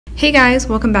Hey guys,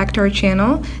 welcome back to our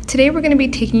channel. Today we're going to be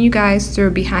taking you guys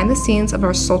through behind the scenes of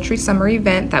our Sultry summer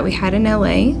event that we had in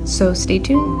LA, so stay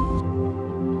tuned.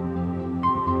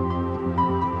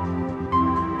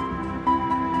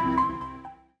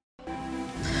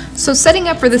 So setting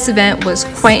up for this event was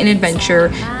quite an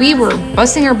adventure. We were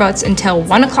busting our butts until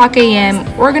 1 o'clock a.m.,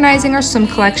 organizing our swim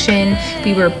collection.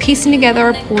 We were piecing together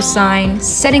our pool sign,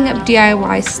 setting up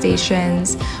DIY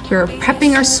stations. We were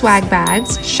prepping our swag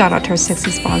bags, shout out to our sexy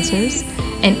sponsors,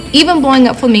 and even blowing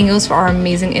up flamingos for our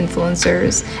amazing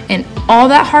influencers. And all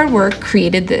that hard work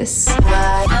created this.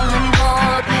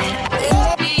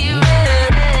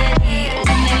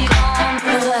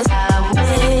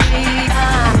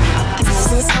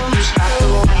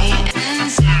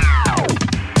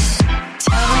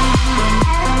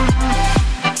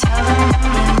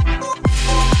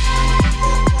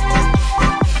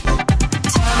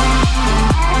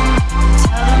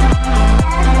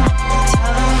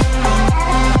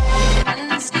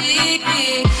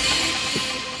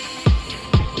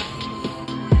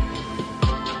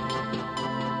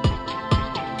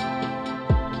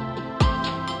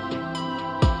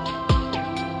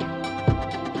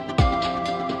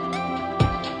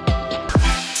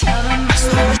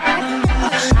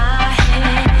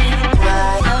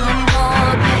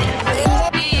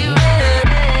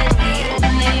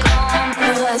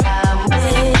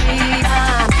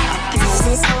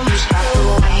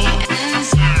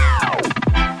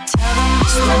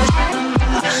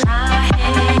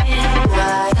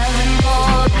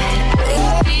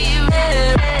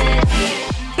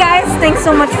 Thanks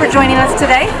so much for joining us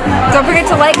today. Don't forget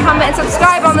to like, comment, and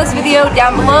subscribe on this video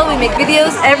down below. We make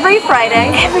videos every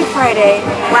Friday.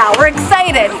 Wow, we're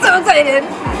excited. So excited.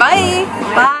 Bye.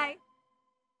 Bye.